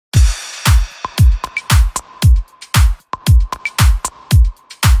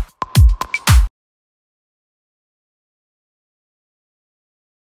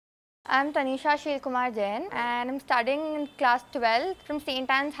I'm Tanisha Shil Kumar Jain and I'm studying in class 12 from St.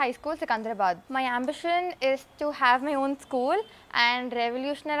 Anne's High School, Secunderabad. My ambition is to have my own school and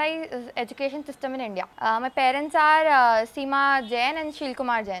revolutionize education system in India. My parents are Seema Jain and Shil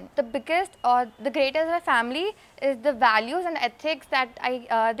Kumar Jain. The biggest or the greatest of my family is the values and ethics that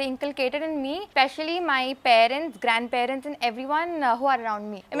they inculcated in me, especially my parents, grandparents and everyone who are around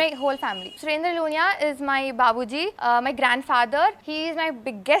me, in my whole family. Surendra Lunia is my babuji, my grandfather. He is my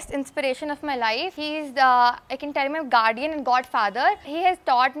biggest inspiration of my life. He is I can tell him, my guardian and godfather. He has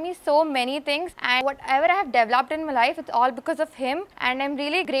taught me so many things, and whatever I have developed in my life, it's all because of him, and I'm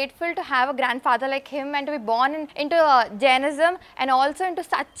really grateful to have a grandfather like him and to be born into Jainism and also into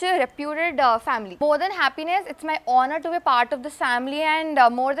such a reputed family. More than happiness, it's my honor to be part of this family, and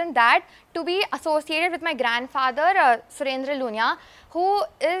more than that, to be associated with my grandfather Surendra Lunia,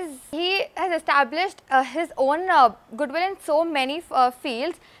 he has established his own goodwill in so many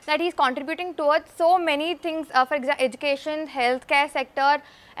fields that he is contributing towards so many things, for example education, healthcare sector,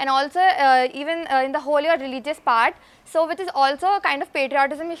 and also even in the whole religious part. So which is also a kind of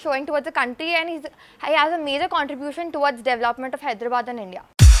patriotism he's showing towards the country, and he has a major contribution towards development of Hyderabad and India.